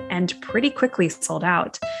 2014 and pretty quickly sold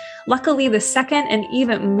out. Luckily, the second and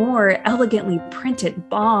even more elegantly printed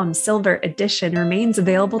Baum Silver edition remains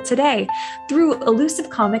available today through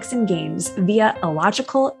Elusive Comics and Games via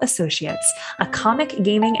Illogical Associates, a comic,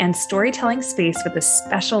 gaming, and storytelling space with a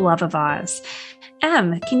special love of Oz.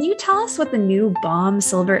 Em, can you tell us what the new Baum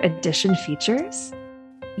Silver edition features?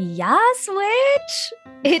 Yes, witch!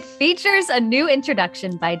 It features a new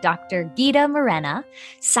introduction by Dr. Gita Morena,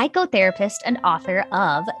 psychotherapist and author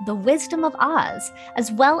of The Wisdom of Oz,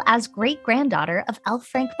 as well as great-granddaughter of L.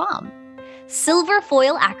 Frank Baum. silver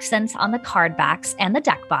foil accents on the card backs and the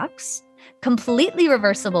deck box, completely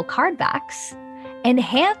reversible card backs,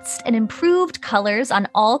 enhanced and improved colors on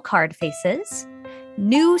all card faces,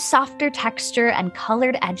 new softer texture and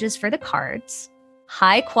colored edges for the cards,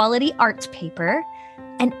 high-quality art paper,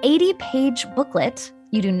 an 80-page booklet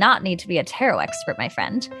 — you do not need to be a tarot expert, my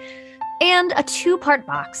friend — and a 2-part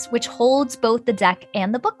box, which holds both the deck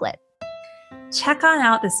and the booklet. Check on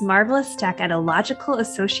out this marvelous deck at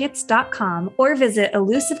illogicalassociates.com or visit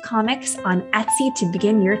Elusive Comics on Etsy to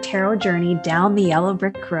begin your tarot journey down the yellow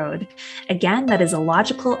brick road. Again, that is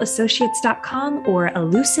illogicalassociates.com or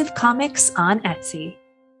Elusive Comics on Etsy.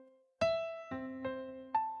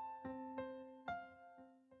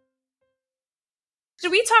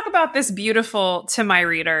 Should we talk about this beautiful To My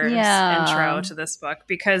Readers intro to this book?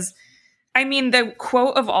 Because I mean, the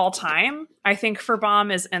quote of all time, I think, for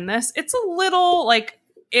Baum is in this. It's a little like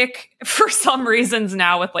ick for some reasons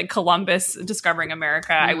now with like Columbus discovering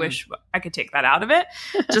America. I wish I could take that out of it,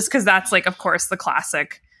 just because that's like, of course, the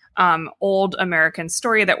classic old American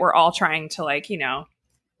story that we're all trying to like, you know,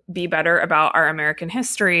 be better about our American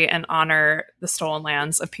history and honor the stolen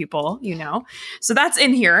lands of people, you know. So that's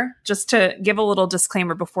in here, just to give a little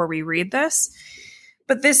disclaimer before we read this.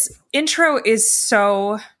 But this intro is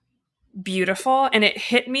so beautiful and it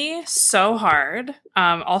hit me so hard.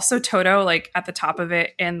 Also Toto, like at the top of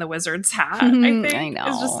it in the wizard's hat, I think I know.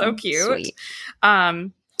 Is just so cute.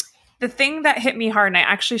 The thing that hit me hard, and I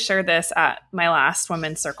actually shared this at my last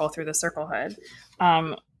Women's Circle through the Circle Hood,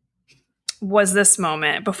 was this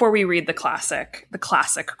moment before we read the classic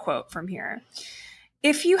quote from here.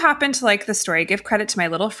 If you happen to like the story, give credit to my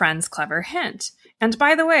little friend's clever hint. And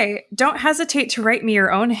by the way, don't hesitate to write me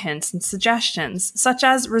your own hints and suggestions, such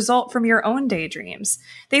as result from your own daydreams.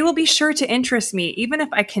 They will be sure to interest me, even if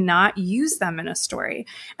I cannot use them in a story.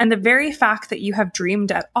 And the very fact that you have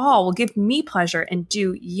dreamed at all will give me pleasure and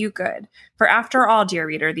do you good. For after all, dear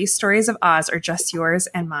reader, these stories of Oz are just yours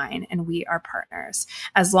and mine, and we are partners.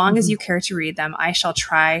 As long as you care to read them, I shall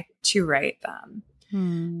try to write them.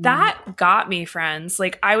 That got me, friends.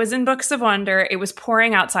 Like, I was in Books of Wonder. It was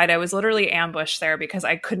pouring outside. I was literally ambushed there because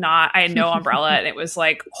I had no umbrella and it was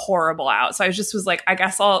like horrible out. So I was like, I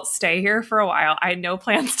guess I'll stay here for a while. I had no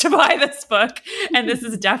plans to buy this book. And this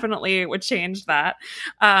is definitely what changed that.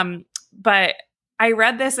 But I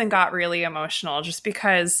read this and got really emotional just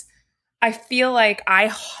because I feel like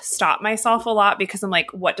I stop myself a lot because I'm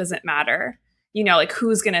like, what does it matter? You know, like,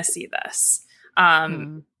 who's going to see this?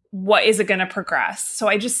 What is it going to progress? So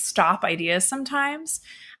I just stop ideas sometimes.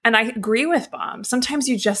 And I agree with Baum. Sometimes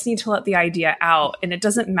you just need to let the idea out. And it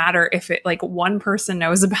doesn't matter if it like one person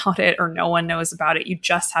knows about it or no one knows about it. You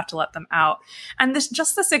just have to let them out. And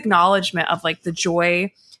this acknowledgement of like the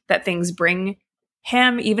joy that things bring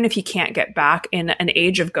him, even if he can't get back in an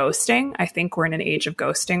age of ghosting. I think we're in an age of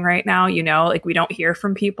ghosting right now. You know, like we don't hear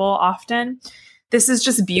from people often. This is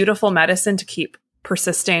just beautiful medicine to keep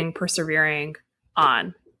persevering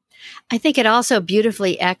on. I think it also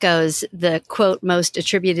beautifully echoes the quote most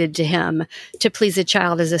attributed to him: to please a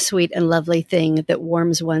child is a sweet and lovely thing that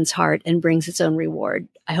warms one's heart and brings its own reward.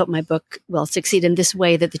 I hope my book will succeed in this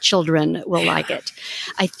way, that the children will like it.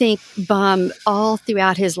 I think Baum, all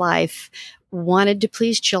throughout his life, wanted to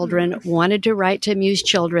please children, wanted to write to amuse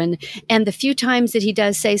children. And the few times that he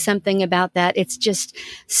does say something about that, it's just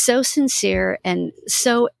so sincere and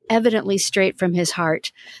so evidently straight from his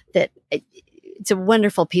heart that it's a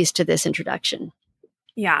wonderful piece to this introduction.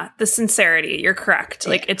 Yeah, the sincerity. You're correct.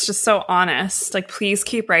 Like, it's just so honest. Like, please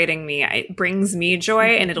keep writing me. It brings me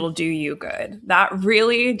joy and it'll do you good. That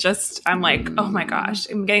really just, I'm like, oh my gosh,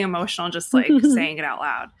 I'm getting emotional just like saying it out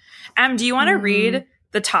loud. Do you want to read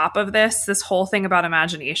the top of this whole thing about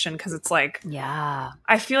imagination? Because it's like, yeah,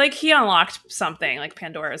 I feel like he unlocked something like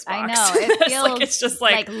Pandora's box. I know. It feels like it's just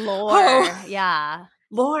like lore. Oh. Yeah.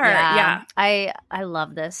 Lore, yeah. I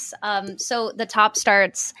love this. So the top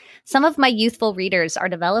starts, some of my youthful readers are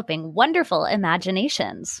developing wonderful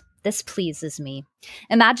imaginations. This pleases me.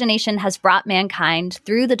 Imagination has brought mankind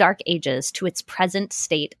through the dark ages to its present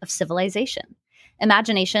state of civilization.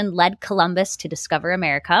 Imagination led Columbus to discover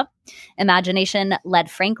America. Imagination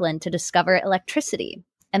led Franklin to discover electricity.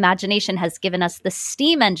 Imagination has given us the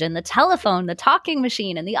steam engine, the telephone, the talking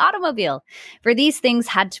machine, and the automobile. For these things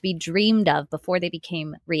had to be dreamed of before they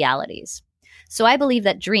became realities. So I believe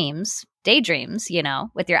that dreams, daydreams, you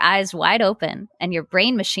know, with your eyes wide open and your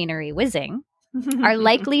brain machinery whizzing, are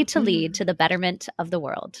likely to lead to the betterment of the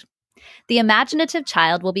world. The imaginative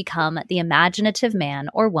child will become the imaginative man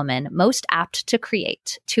or woman most apt to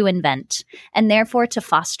create, to invent, and therefore to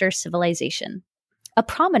foster civilization. A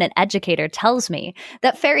prominent educator tells me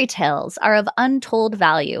that fairy tales are of untold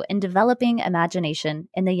value in developing imagination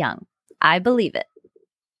in the young. I believe it.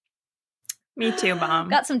 Me too, Mom.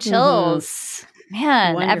 Got some chills.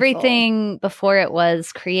 Man, Wonderful. everything before it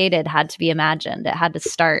was created had to be imagined. It had to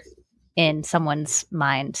start in someone's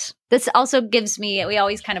mind. This also gives me, we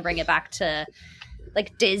always kind of bring it back to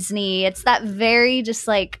like Disney. It's that very just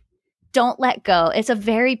like, don't let go. It's a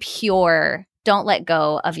very pure, don't let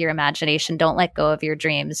go of your imagination. Don't let go of your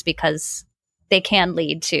dreams, because they can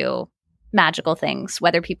lead to magical things,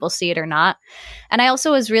 whether people see it or not. And I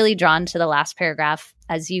also was really drawn to the last paragraph,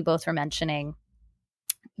 as you both were mentioning,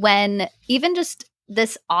 when even just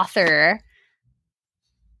this author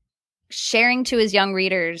sharing to his young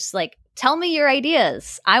readers, like, tell me your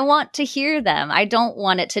ideas. I want to hear them. I don't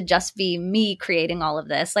want it to just be me creating all of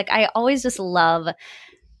this. Like, I always just love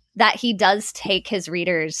that he does take his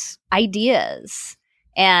readers' ideas.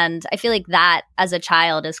 And I feel like that as a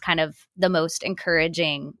child is kind of the most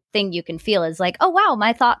encouraging thing you can feel, is like, oh, wow,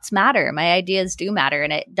 my thoughts matter. My ideas do matter.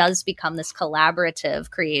 And it does become this collaborative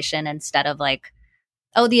creation instead of like,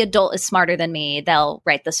 oh, the adult is smarter than me, they'll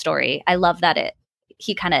write the story. I love that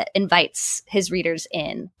he kind of invites his readers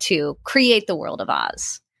in to create the world of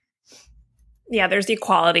Oz. Yeah, there's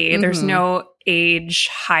equality. There's no age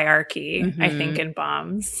hierarchy, I think, in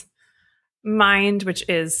Baum's mind, which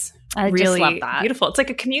is really beautiful. It's like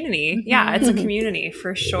a community. Yeah, it's a community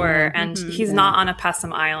for sure. And he's not on a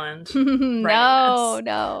Pessum Island.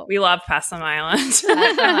 No. We love Pessum Island. Pessum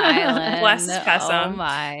Island. Bless Pessum. Oh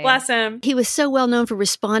my. Bless him. He was so well known for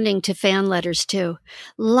responding to fan letters too.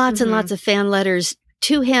 Lots and lots of fan letters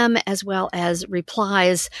to him, as well as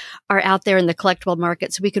replies, are out there in the collectible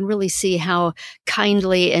market. So we can really see how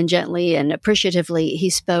kindly and gently and appreciatively he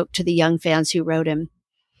spoke to the young fans who wrote him.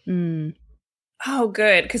 Oh,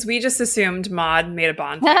 good. Because we just assumed Maud made a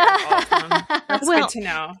bonfire of all of them. That's good to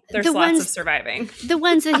know. There's lots of surviving. The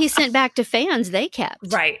ones that he sent back to fans, they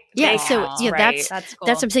kept. Right. Yeah. So right. that's cool.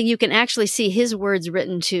 That's something you can actually see his words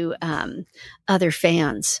written to other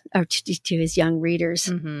fans or to his young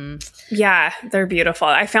readers. Yeah, they're beautiful.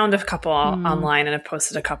 I found a couple online and I've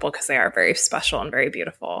posted a couple because they are very special and very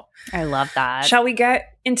beautiful. I love that. Shall we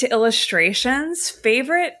get into illustrations?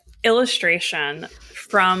 Favorite illustration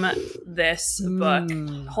from this book,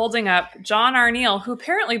 holding up John R. Neal, who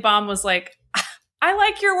apparently Baum was like, I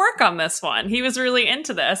like your work on this one. He was really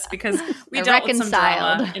into this because we dealt with some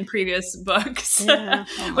drama in previous books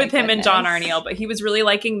with him and John R. Neal, but he was really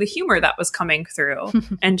liking the humor that was coming through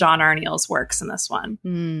in John R. Neal's works in this one.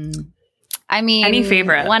 I mean, any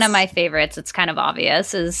favorites? One of my favorites, it's kind of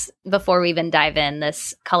obvious, is before we even dive in,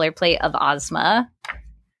 this color plate of Ozma.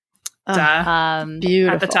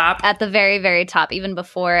 Beautiful. At the top, at the very, very top, even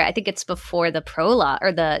before, I think it's before the prologue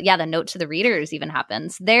or the note to the readers even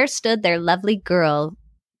happens. There stood their lovely girl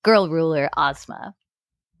ruler, Ozma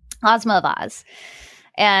of Oz.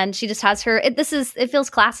 And she just has her, it feels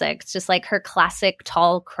classic. It's just like her classic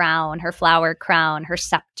tall crown, her flower crown, her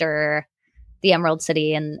scepter, the Emerald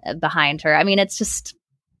City and behind her. I mean, it's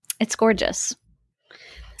gorgeous.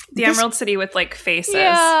 The Emerald City with like faces.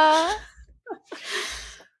 Yeah.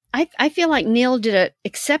 I feel like Neal did an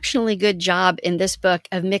exceptionally good job in this book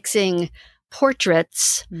of mixing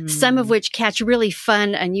portraits, some of which catch really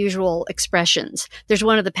fun, unusual expressions. There's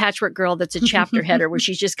one of the Patchwork Girl that's a chapter header where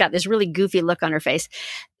she's just got this really goofy look on her face.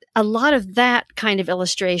 A lot of that kind of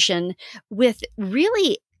illustration with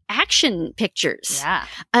really action pictures. Yeah.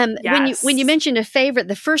 When you mentioned a favorite,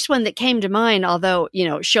 the first one that came to mind, although,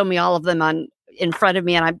 show me all of them in front of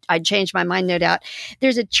me and I'd change my mind, no doubt.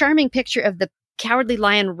 There's a charming picture of the Cowardly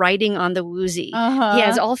Lion riding on the Woozy. He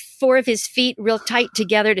has all four of his feet real tight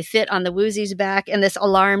together to fit on the Woozy's back and this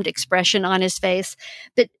alarmed expression on his face.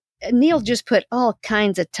 But Neal just put all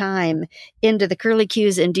kinds of time into the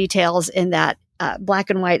curlicues and details in that black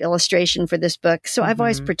and white illustration for this book. So I've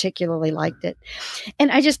always particularly liked it. And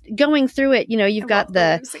I just, going through it, you've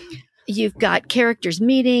got characters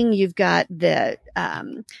meeting, you've got the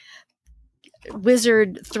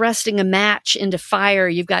wizard thrusting a match into fire.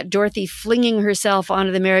 You've got Dorothy flinging herself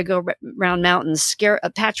onto the merry-go-round mountains.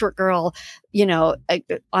 A Patchwork Girl,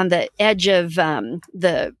 on the edge of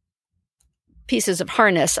the pieces of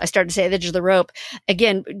harness. I started to say the edge of the rope.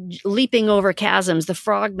 Again, leaping over chasms. The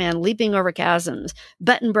Frogman leaping over chasms.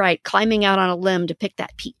 Button Bright climbing out on a limb to pick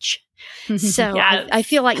that peach. So yes. I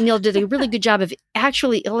feel like Neal did a really good job of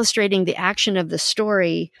actually illustrating the action of the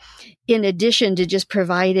story, in addition to just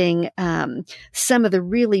providing some of the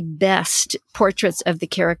really best portraits of the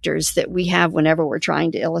characters that we have whenever we're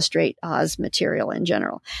trying to illustrate Oz material in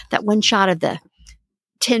general. That one shot of the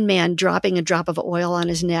Tin Man dropping a drop of oil on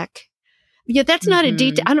his neck. Yeah, that's not a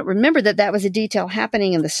detail. I don't remember that was a detail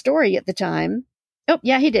happening in the story at the time. Oh,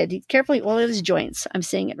 yeah, he did. He carefully oiled his joints. I'm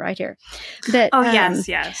seeing it right here. That,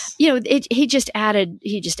 yes. You know, he just added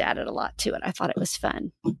a lot to it. I thought it was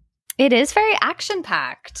fun. It is very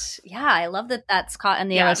action-packed. Yeah, I love that that's caught in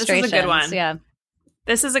the illustrations. This is a good one. Yeah.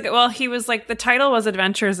 This is he was like, the title was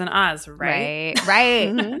Adventures in Oz, right?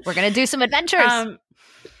 Right. We're going to do some adventures.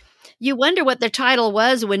 You wonder what the title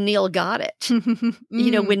was when Neil got it.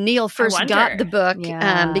 You know, when Neil first got the book,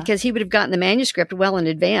 because he would have gotten the manuscript well in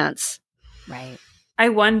advance. Right. I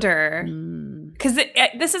wonder, because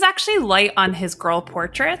this is actually light on his girl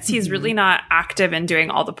portraits. He's really not active in doing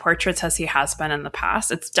all the portraits as he has been in the past.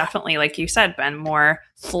 It's definitely, like you said, been more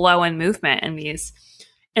flow and movement in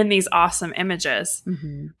these awesome images.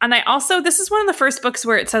 And this is one of the first books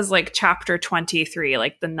where it says like chapter 23,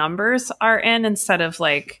 like the numbers are in instead of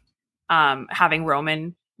like having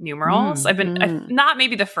Roman numerals. I've been not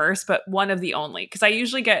maybe the first, but one of the only, because I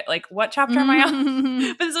usually get like, what chapter am I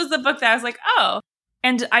on? But this was the book that I was like, oh.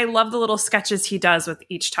 And I love the little sketches he does with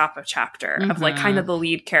each top of chapter of like kind of the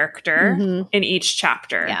lead character in each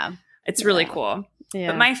chapter. Yeah. It's really cool. Yeah.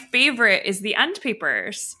 But my favorite is the end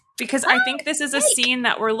papers, because I think this is a scene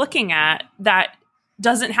that we're looking at that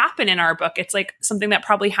doesn't happen in our book. It's like something that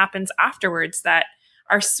probably happens afterwards, that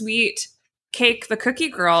our sweet Cake, the cookie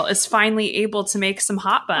girl, is finally able to make some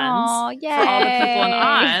hot buns for all the people in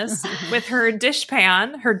Oz with her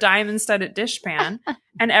dishpan, her diamond-studded dishpan,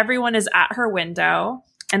 and everyone is at her window,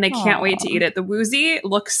 and they can't wait to eat it. The Woozy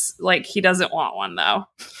looks like he doesn't want one, though,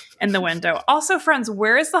 in the window. Also, friends,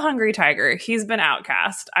 where is the hungry tiger? He's been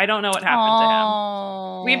outcast. I don't know what happened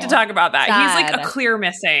to him. We have to talk about that. Sad. He's like a clear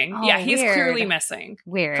missing. He's clearly missing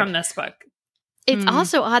from this book. It's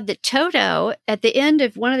also odd that Toto, at the end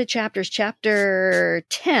of one of the chapters, chapter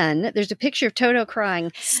 10, there's a picture of Toto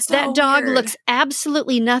crying. So that dog weird. looks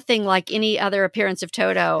absolutely nothing like any other appearance of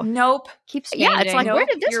Toto. Nope. Keeps changing. Yeah, it's like, where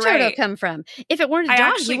did this Toto come from? If it weren't a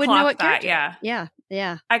dog, you wouldn't know what character.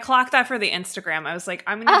 Yeah. I clocked that for the Instagram. I was like,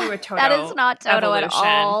 I'm going to do a Toto That is not Toto evolution. at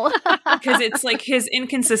all. Because it's like his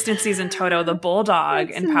inconsistencies in Toto, the bulldog,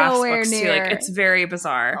 It's in past nowhere books too. near. Like, it's very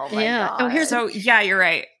bizarre. Oh my God. You're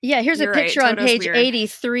right. Yeah, here's You're a picture on Toto's page weird.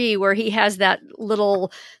 83 where he has that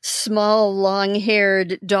little small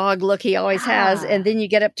long-haired dog look he always has, and then you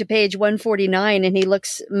get up to page 149 and he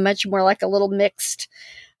looks much more like a little mixed,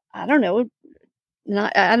 I don't know,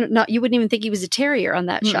 you wouldn't even think he was a terrier on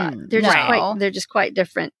that shot. They're just quite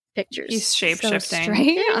different pictures. He's shape-shifting. So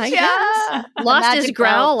strange. Yeah, I guess. Lost his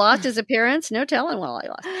growl, lost his appearance. No telling what I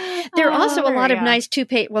lost. There are also a lot of nice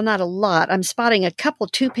two-page, well, not a lot. I'm spotting a couple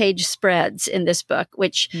two-page spreads in this book,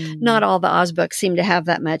 which not all the Oz books seem to have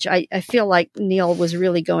that much. I feel like Neil was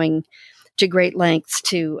really going to great lengths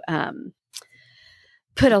to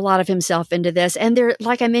put a lot of himself into this. And there,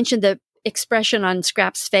 like I mentioned, the expression on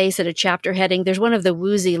Scrap's face at a chapter heading, there's one of the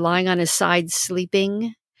Woozy lying on his side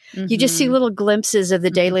sleeping. You just see little glimpses of the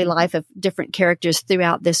daily life of different characters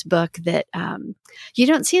throughout this book that you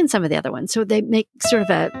don't see in some of the other ones. So they make sort of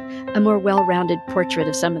a more well-rounded portrait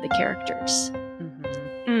of some of the characters.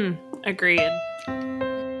 Agreed.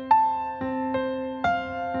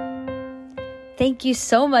 Thank you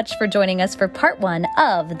so much for joining us for part 1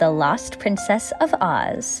 of The Lost Princess of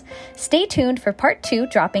Oz. Stay tuned for part 2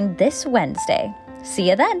 dropping this Wednesday. See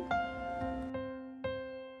you then.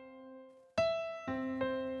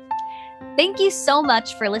 Thank you so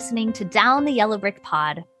much for listening to Down the Yellow Brick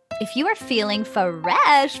Pod. If you are feeling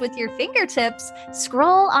fresh with your fingertips,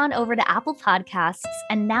 scroll on over to Apple Podcasts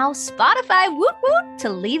and now Spotify to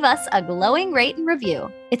leave us a glowing rate and review.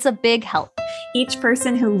 It's a big help. Each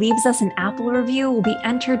person who leaves us an Apple review will be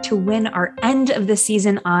entered to win our end of the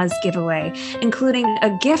season Oz giveaway, including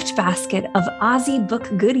a gift basket of Ozzy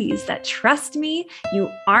book goodies that, trust me, you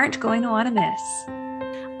aren't going to want to miss.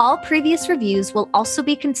 All previous reviews will also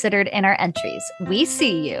be considered in our entries. We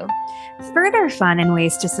see you. Further fun and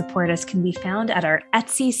ways to support us can be found at our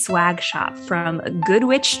Etsy swag shop, from Good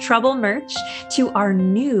Witch Trouble merch to our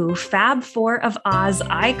new Fab 4 of Oz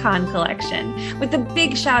icon collection, with a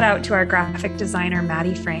big shout out to our graphic designer,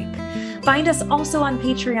 Maddie Frank. Find us also on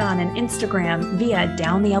Patreon and Instagram via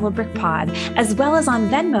Down the Yellow Brick Pod, as well as on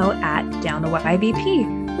Venmo at Down the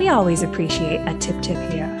YBP. We always appreciate a tip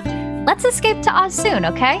here. Let's escape to Oz soon,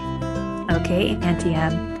 okay? Okay, Auntie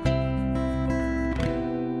Em.